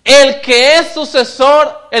 El que es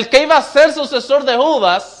sucesor, el que iba a ser sucesor de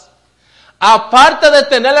Judas, aparte de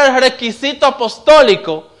tener el requisito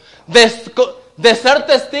apostólico de ser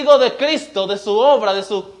testigo de Cristo, de su obra, de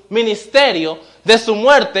su ministerio, de su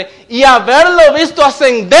muerte, y haberlo visto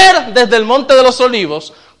ascender desde el Monte de los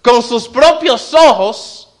Olivos, con sus propios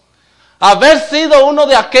ojos, haber sido uno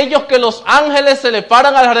de aquellos que los ángeles se le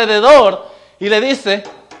paran alrededor y le dice,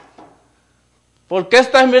 ¿por qué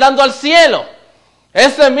estás mirando al cielo?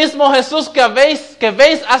 Ese mismo Jesús que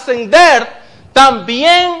veis ascender,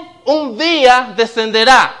 también un día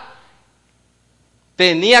descenderá.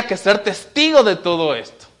 Tenía que ser testigo de todo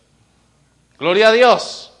esto. Gloria a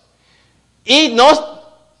Dios. Y no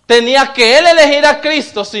tenía que él elegir a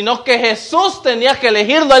Cristo, sino que Jesús tenía que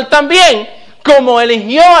elegirlo a él también, como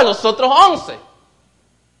eligió a los otros 11.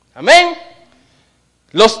 Amén.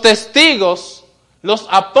 Los testigos, los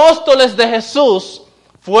apóstoles de Jesús,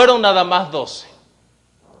 fueron nada más 12.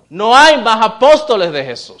 No hay más apóstoles de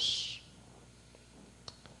Jesús.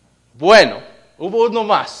 Bueno, hubo uno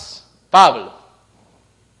más, Pablo.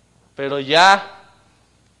 Pero ya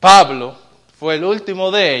Pablo fue el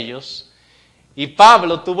último de ellos. Y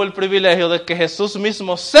Pablo tuvo el privilegio de que Jesús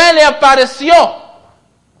mismo se le apareció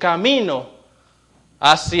camino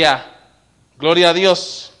hacia, gloria a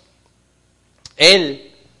Dios,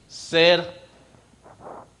 el ser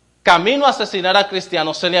camino a asesinar a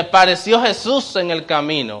cristianos. Se le apareció Jesús en el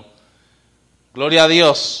camino, gloria a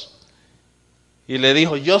Dios, y le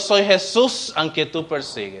dijo, yo soy Jesús a quien tú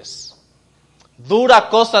persigues. Dura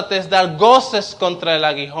cosa te es dar goces contra el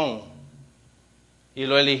aguijón. Y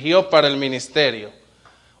lo eligió para el ministerio.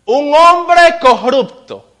 Un hombre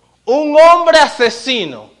corrupto, un hombre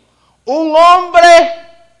asesino, un hombre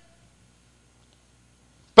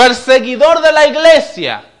perseguidor de la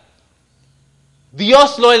iglesia,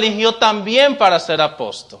 Dios lo eligió también para ser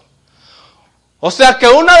apóstol. O sea que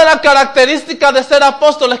una de las características de ser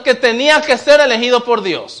apóstol es que tenía que ser elegido por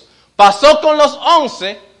Dios. Pasó con los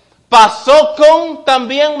 11, pasó con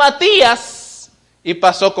también Matías y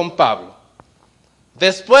pasó con Pablo.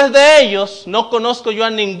 Después de ellos, no conozco yo a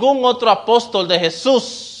ningún otro apóstol de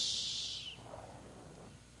Jesús.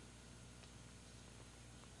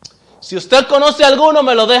 Si usted conoce a alguno,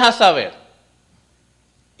 me lo deja saber.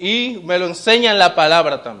 Y me lo enseña en la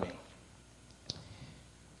palabra también.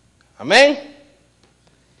 Amén.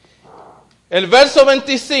 El verso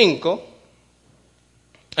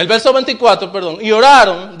 24, perdón. Y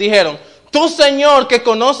oraron, dijeron, tú, Señor, que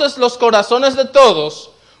conoces los corazones de todos,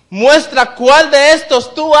 muestra cuál de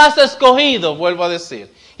estos tú has escogido, vuelvo a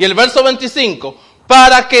decir. Y el verso 25,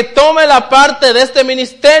 para que tome la parte de este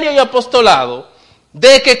ministerio y apostolado,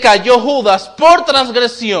 de que cayó Judas por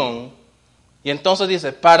transgresión. Y entonces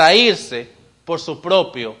dice, para irse por su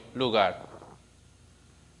propio lugar.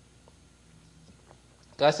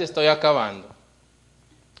 Casi estoy acabando.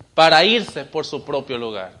 Para irse por su propio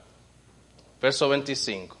lugar. Verso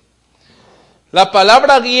 25. La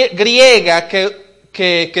palabra griega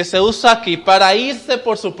que se usa aquí para irse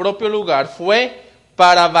por su propio lugar fue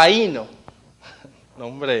paravaino. No,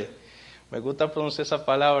 hombre, me gusta pronunciar esa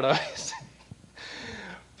palabra a veces.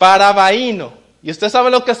 Paravaino. Y usted sabe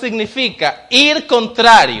lo que significa ir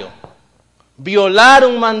contrario, violar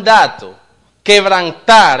un mandato,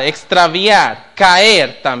 quebrantar, extraviar,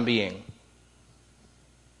 caer también.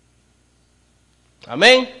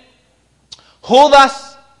 Amén.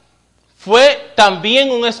 Judas fue también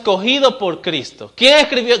un escogido por Cristo.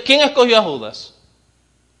 ¿Quién escogió a Judas?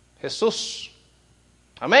 Jesús.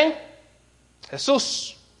 Amén.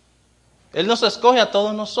 Jesús. Él nos escoge a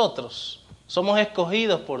todos nosotros. Somos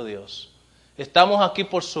escogidos por Dios. Estamos aquí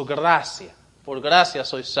por su gracia. Por gracia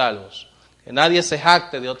sois salvos. Que nadie se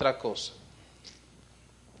jacte de otra cosa.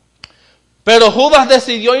 Pero Judas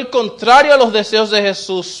decidió ir contrario a los deseos de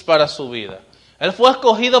Jesús para su vida. Él fue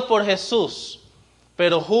escogido por Jesús,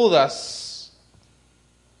 pero Judas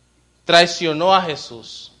traicionó a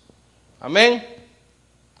Jesús. Amén.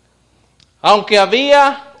 Aunque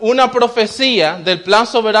había una profecía del plan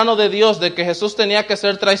soberano de Dios de que Jesús tenía que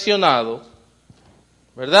ser traicionado,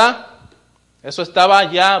 ¿verdad? Eso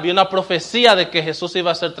estaba ya, había una profecía de que Jesús iba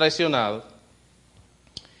a ser traicionado.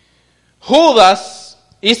 Judas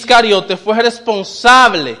Iscariote fue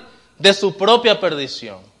responsable de su propia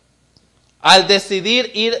perdición al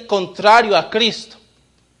decidir ir contrario a Cristo.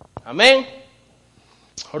 Amén.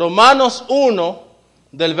 Romanos 1,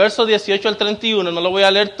 del verso 18 al 31, no lo voy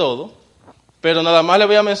a leer todo, pero nada más le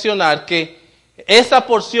voy a mencionar que esa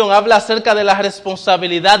porción habla acerca de la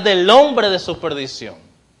responsabilidad del hombre de su perdición.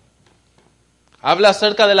 Habla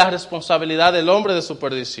acerca de la responsabilidad del hombre de su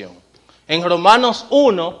perdición. En Romanos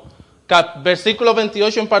 1, versículo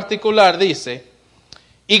 28 en particular, dice: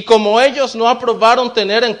 y como ellos no aprobaron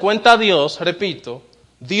tener en cuenta a Dios, repito,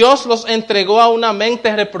 Dios los entregó a una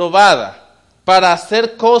mente reprobada para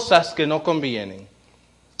hacer cosas que no convienen.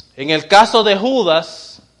 En el caso de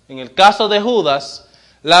Judas,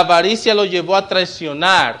 la avaricia lo llevó a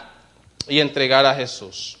traicionar y entregar a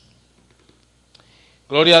Jesús.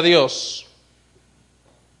 Gloria a Dios.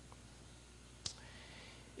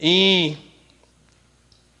 Y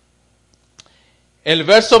el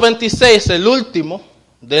verso 26, el último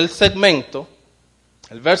del segmento,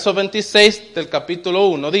 el verso 26 del capítulo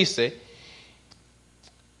 1 dice: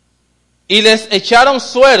 y les echaron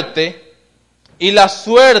suerte, y la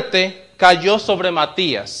suerte cayó sobre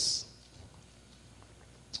Matías,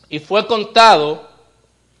 y fue contado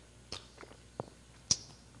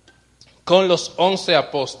con los 11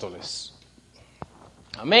 apóstoles.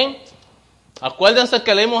 Amén. Acuérdense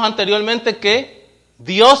que leímos anteriormente que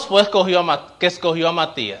Dios fue escogió a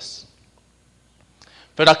Matías.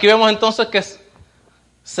 Pero aquí vemos entonces que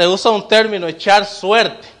se usa un término, echar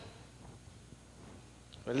suerte,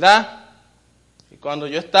 ¿verdad? Y cuando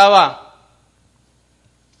yo estaba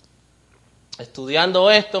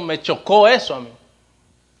estudiando esto, me chocó eso a mí.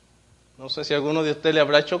 No sé si a alguno de ustedes le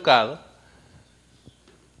habrá chocado,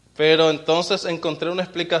 pero entonces encontré una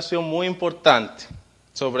explicación muy importante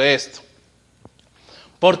sobre esto.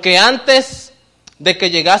 Porque antes de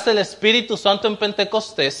que llegase el Espíritu Santo en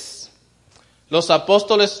Pentecostés, los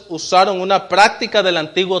apóstoles usaron una práctica del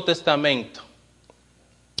Antiguo Testamento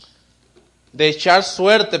de echar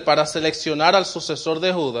suerte para seleccionar al sucesor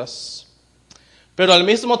de Judas, pero al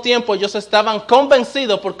mismo tiempo ellos estaban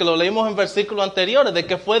convencidos, porque lo leímos en versículos anteriores, de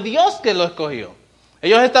que fue Dios que lo escogió.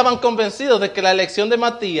 Ellos estaban convencidos de que la elección de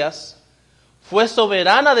Matías fue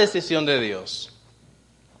soberana decisión de Dios.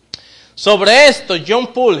 Sobre esto, John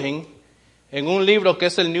Pulling, en un libro que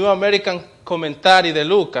es el New American Commentary de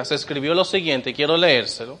Lucas, escribió lo siguiente, quiero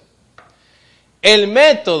leérselo. El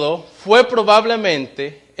método fue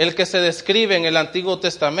probablemente el que se describe en el Antiguo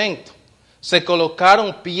Testamento. Se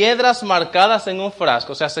colocaron piedras marcadas en un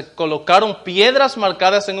frasco,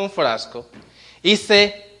 y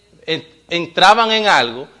se entraban en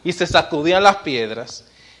algo y se sacudían las piedras.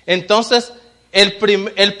 Entonces, el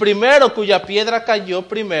primero cuya piedra cayó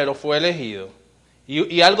primero fue elegido.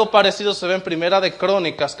 Y algo parecido se ve en Primera de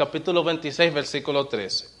Crónicas, capítulo 26, versículo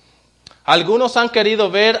 13. Algunos han querido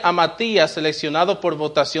ver a Matías seleccionado por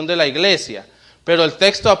votación de la iglesia, pero el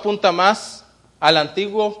texto apunta más al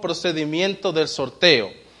antiguo procedimiento del sorteo.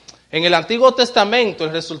 En el Antiguo Testamento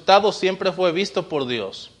el resultado siempre fue visto por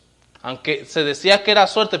Dios. Aunque se decía que era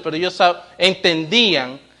suerte, pero ellos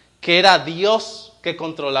entendían que era Dios que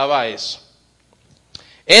controlaba eso.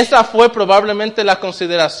 Esa fue probablemente la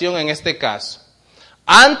consideración en este caso.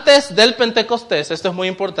 Antes del Pentecostés, esto es muy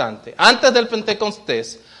importante, antes del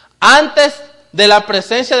Pentecostés, antes de la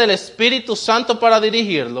presencia del Espíritu Santo para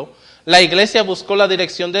dirigirlo, la iglesia buscó la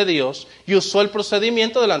dirección de Dios y usó el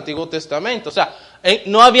procedimiento del Antiguo Testamento. O sea,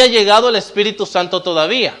 no había llegado el Espíritu Santo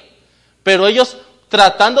todavía, pero ellos,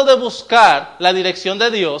 tratando de buscar la dirección de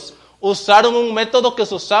Dios, usaron un método que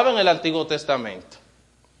se usaba en el Antiguo Testamento.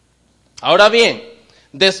 Ahora bien,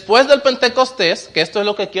 después del Pentecostés, que esto es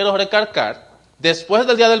lo que quiero recalcar, después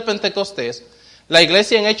del día del Pentecostés, la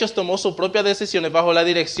iglesia en Hechos tomó sus propias decisiones bajo la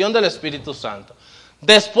dirección del Espíritu Santo.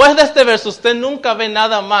 Después de este verso, usted nunca ve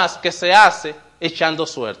nada más que se hace echando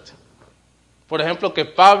suerte. Por ejemplo, que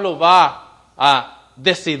Pablo va a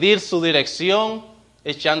decidir su dirección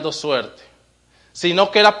echando suerte, sino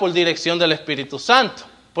que era por dirección del Espíritu Santo.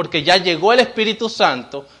 porque ya llegó el Espíritu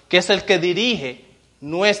Santo, que es el que dirige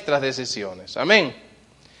nuestras decisiones. Amén.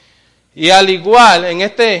 Y al igual, en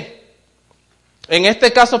este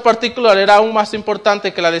caso particular era aún más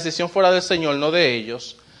importante que la decisión fuera del Señor, no de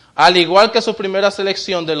ellos. Al igual que su primera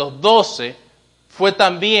selección de los 12, fue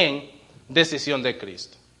también decisión de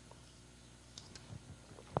Cristo.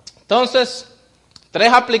 Entonces,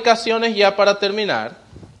 3 aplicaciones ya para terminar.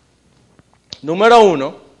 Número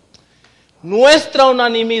 1, nuestra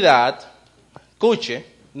unanimidad, escuche,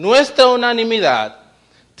 nuestra unanimidad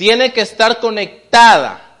tiene que estar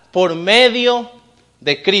conectada por medio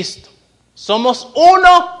de Cristo. Somos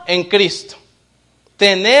uno en Cristo.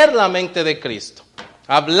 Tener la mente de Cristo.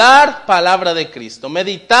 Hablar palabra de Cristo.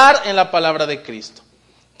 Meditar en la palabra de Cristo.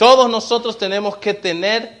 Todos nosotros tenemos que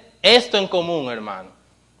tener esto en común, hermano.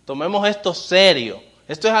 Tomemos esto serio.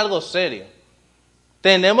 Esto es algo serio.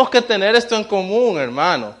 Tenemos que tener esto en común,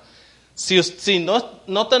 hermano. Si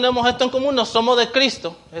no tenemos esto en común, no somos de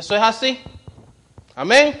Cristo. Eso es así.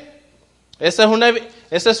 Amén. Esa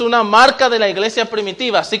es una marca de la iglesia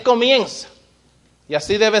primitiva. Así comienza. Y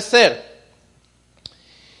así debe ser.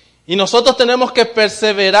 Y nosotros tenemos que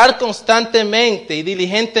perseverar constantemente y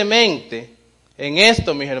diligentemente en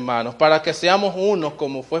esto, mis hermanos, para que seamos unos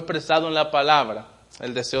como fue expresado en la palabra,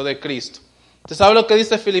 el deseo de Cristo. ¿Usted sabe lo que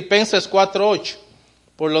dice Filipenses 4:8?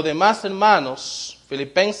 Por lo demás, hermanos,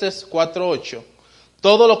 Filipenses 4:8,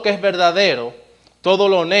 todo lo que es verdadero, todo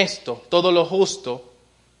lo honesto, todo lo justo,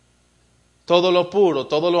 todo lo puro,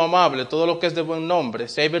 todo lo amable, todo lo que es de buen nombre,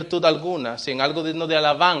 si hay virtud alguna, si en algo digno de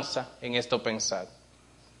alabanza, en esto pensad.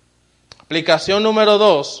 Aplicación número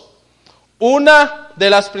 2. Una de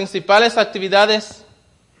las principales actividades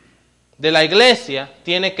de la iglesia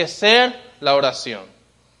tiene que ser la oración.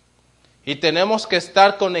 Y tenemos que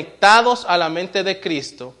estar conectados a la mente de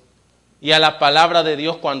Cristo y a la palabra de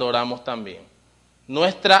Dios cuando oramos también.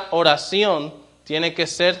 Nuestra oración tiene que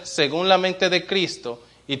ser según la mente de Cristo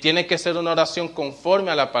y tiene que ser una oración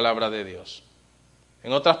conforme a la palabra de Dios.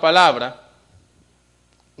 En otras palabras,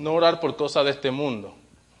 no orar por cosas de este mundo,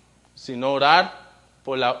 sino orar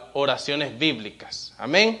por las oraciones bíblicas.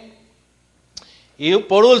 Amén. Y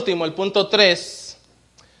por último, el punto 3,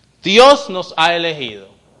 Dios nos ha elegido.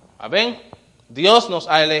 Amén. Dios nos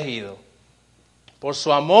ha elegido por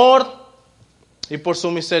su amor y por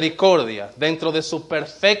su misericordia dentro de su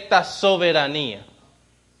perfecta soberanía.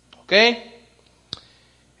 ¿Ok?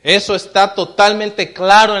 Eso está totalmente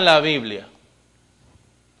claro en la Biblia.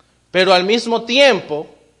 Pero al mismo tiempo,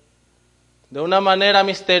 de una manera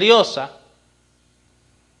misteriosa,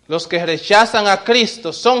 los que rechazan a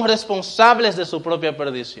Cristo son responsables de su propia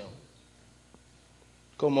perdición.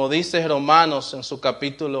 Como dice Romanos en su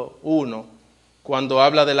capítulo 1, cuando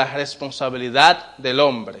habla de la responsabilidad del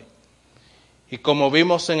hombre. Y como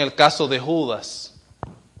vimos en el caso de Judas,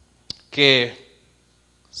 que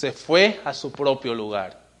se fue a su propio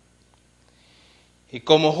lugar. Y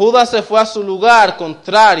como Judas se fue a su lugar,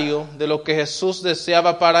 contrario de lo que Jesús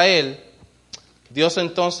deseaba para él, Dios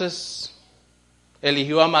entonces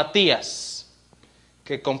eligió a Matías,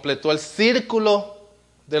 que completó el círculo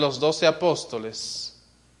de los 12 apóstoles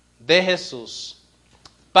de Jesús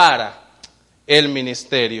para el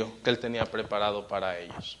ministerio que él tenía preparado para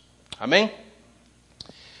ellos. Amén.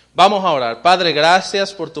 Vamos a orar. Padre,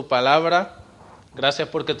 gracias por tu palabra. Gracias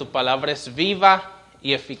porque tu palabra es viva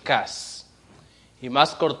y eficaz y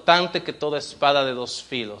más cortante que toda espada de 2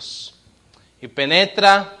 filos y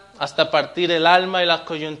penetra hasta partir el alma y las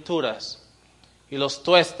coyunturas y los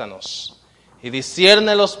tuéstanos y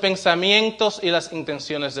discierne los pensamientos y las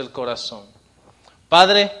intenciones del corazón.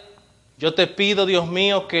 Padre, yo te pido, Dios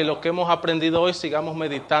mío, que lo que hemos aprendido hoy sigamos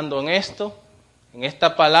meditando en esto, en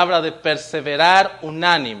esta palabra de perseverar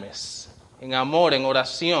unánimes, en amor, en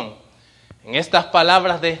oración, en estas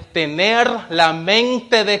palabras de tener la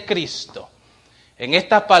mente de Cristo, en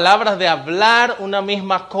estas palabras de hablar una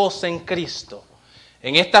misma cosa en Cristo,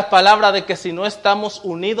 en estas palabras de que si no estamos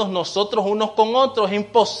unidos nosotros unos con otros, es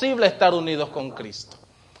imposible estar unidos con Cristo.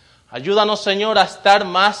 Ayúdanos, Señor, a estar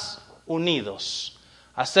más unidos,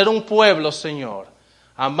 a ser un pueblo, Señor,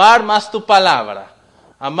 amar más tu palabra,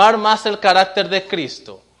 amar más el carácter de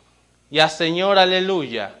Cristo y a, Señor,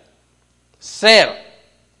 aleluya, ser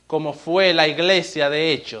como fue la iglesia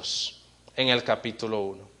de Hechos en el capítulo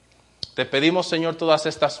 1. Te pedimos, Señor, todas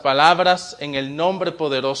estas palabras en el nombre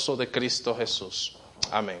poderoso de Cristo Jesús.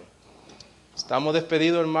 Amén. Estamos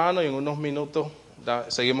despedidos, hermanos, y en unos minutos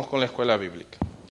seguimos con la escuela bíblica.